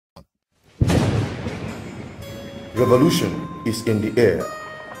Revolution is in the air.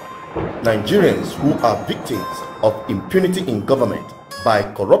 Nigerians who are victims of impunity in government by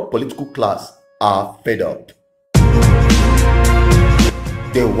corrupt political class are fed up.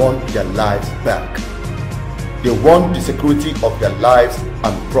 They want their lives back. They want the security of their lives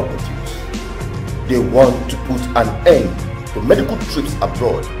and properties. They want to put an end to medical trips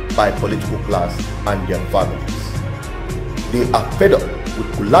abroad by political class and their families. They are fed up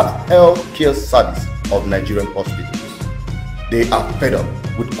with collapsed health care service of Nigerian hospitals. They are fed up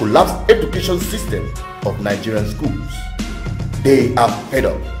with collapsed education system of Nigerian schools. They are fed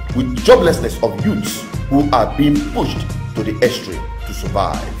up with joblessness of youths who are being pushed to the extreme to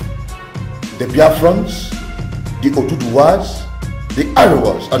survive. The Biafrans, the Oduduwas, the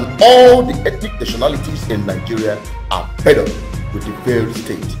Arewas, and all the ethnic nationalities in Nigeria are fed up with the failed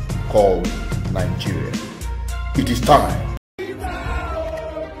state called Nigeria. It is time.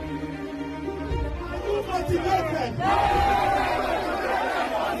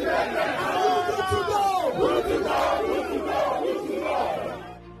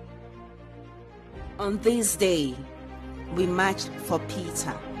 On this day, we marched for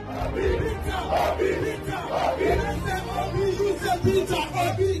Peter.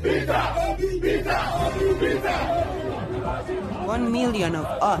 1 million of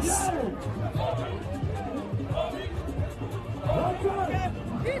us.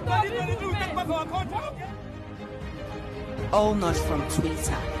 All not from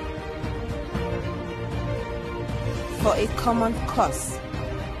Twitter. For a common cause.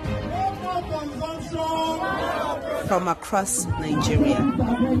 From across Nigeria.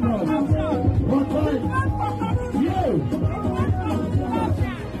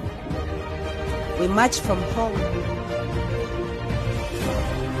 We march from home.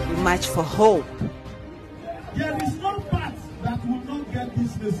 We march for hope. There is no part that will not get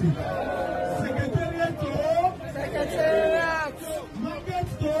this message. Secretariat to Secretariat. Market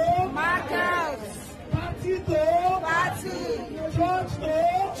to Market. Party to Party. Church to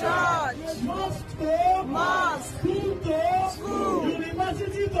Church. Mosque to Mosque. School to School.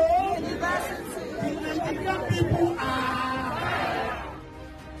 University to University. The Nigerian people are.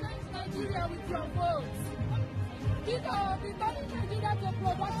 Change Nigeria with your votes. Give our returning Nigeria to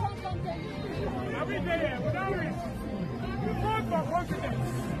production content. Every day, without it, we vote for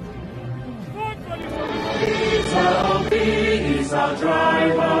confidence. Vote for the Peter is our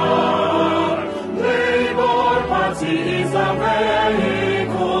driver. Labour Party is the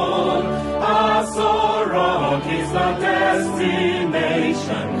vehicle. Asorok is the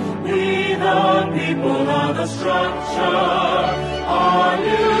destination. We the people are the structure. Our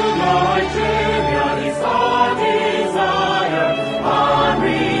new Nigeria is our desire. Our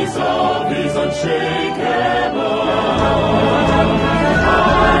resolve is unshakable.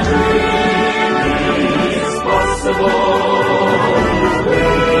 Our dream is possible. We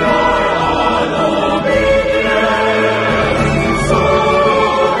are all obedient. So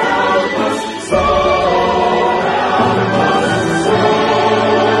help us, so help us, so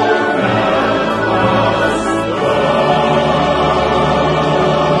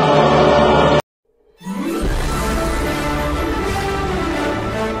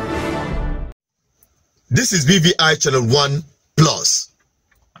This is BVI Channel 1 Plus,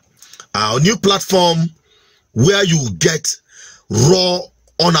 our new platform where you get raw,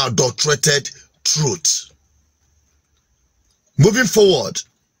 unadulterated truth. Moving forward,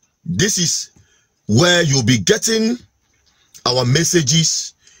 this is where you'll be getting our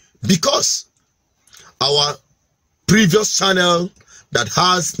messages, because our previous channel that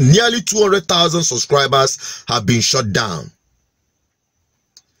has nearly 200,000 subscribers have been shut down.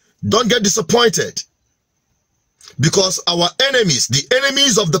 Don't get disappointed, because our enemies, the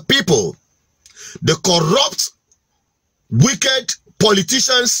enemies of the people, the corrupt, wicked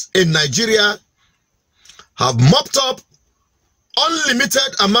politicians in Nigeria have mopped up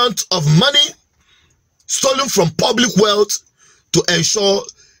unlimited amount of money stolen from public wealth to ensure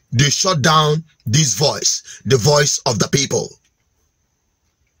they shut down this voice, the voice of the people.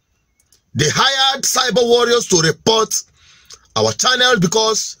 They hired cyber warriors to report our channel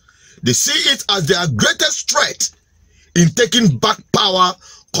because they see it as their greatest threat in taking back power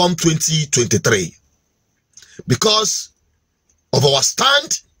come 2023. Because of our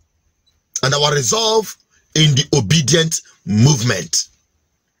stand and our resolve in the Obidient movement.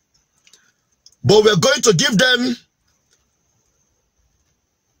 But we're going to give them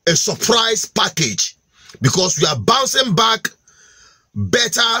a surprise package, because we are bouncing back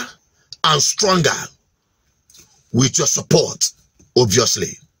better and stronger with your support,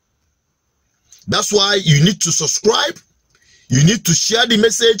 obviously. That's why you need to subscribe, You need to share the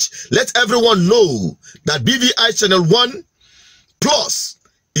message. Let everyone know that BVI Channel 1 Plus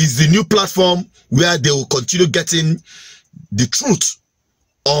is the new platform where they will continue getting the truth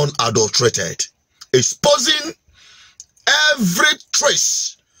unadulterated, exposing every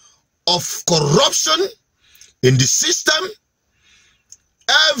trace of corruption in the system,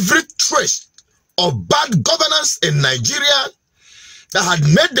 every trace of bad governance in Nigeria that had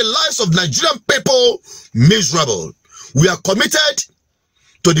made the lives of Nigerian people miserable. We are committed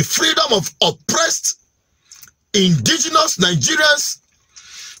to the freedom of oppressed indigenous Nigerians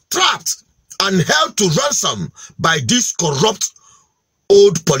trapped and held to ransom by these corrupt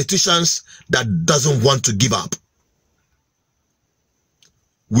old politicians that doesn't want to give up.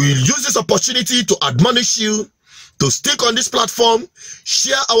 We'll use this opportunity to admonish you to stick on this platform,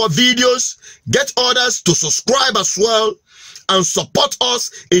 share our videos, get others to subscribe as well, and support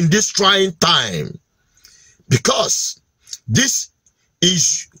us in this trying time. Because this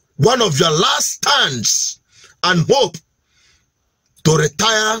is one of your last stands and hope to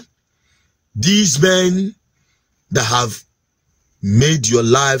retire these men that have made your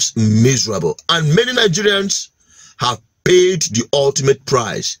lives miserable. And many Nigerians have paid the ultimate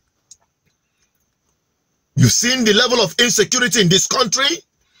price. You've seen the level of insecurity in this country.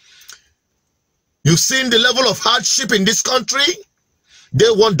 You've seen the level of hardship in this country. They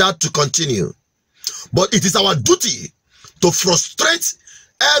want that to continue. But it is our duty to frustrate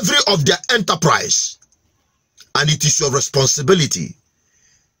every of their enterprise. And it is your responsibility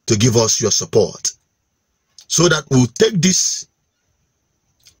to give us your support, so that we'll take this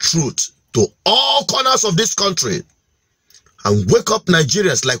truth to all corners of this country and wake up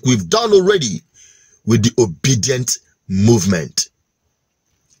Nigerians like we've done already with the Obidient movement.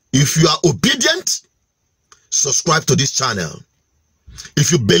 If you are obedient, subscribe to this channel.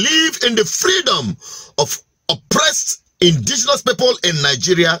 If you believe in the freedom of oppressed indigenous people in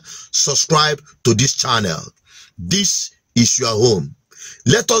Nigeria, subscribe to this channel. This is your home.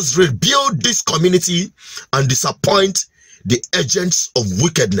 Let us rebuild this community and disappoint the agents of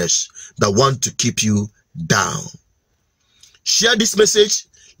wickedness that want to keep you down. Share this message.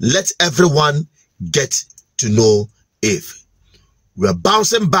 Let everyone get to know if we are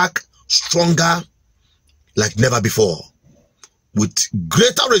bouncing back stronger like never before, with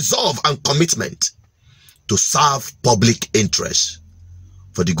greater resolve and commitment to serve public interest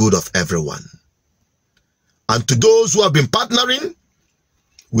for the good of everyone. And to those who have been partnering,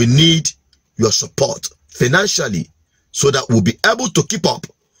 we need your support financially so that we'll be able to keep up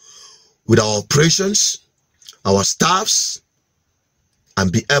with our operations, our staffs,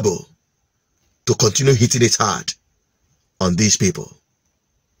 and be able to continue hitting it hard on these people.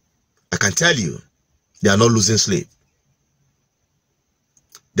 I can tell you, they are not losing sleep.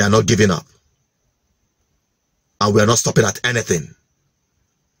 They are not giving up. And we are not stopping at anything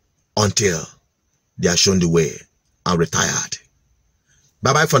until they are shown the way and retired.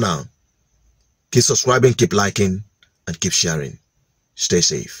 Bye-bye for now. Keep subscribing, keep liking, and keep sharing. Stay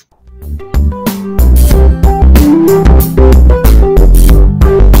safe.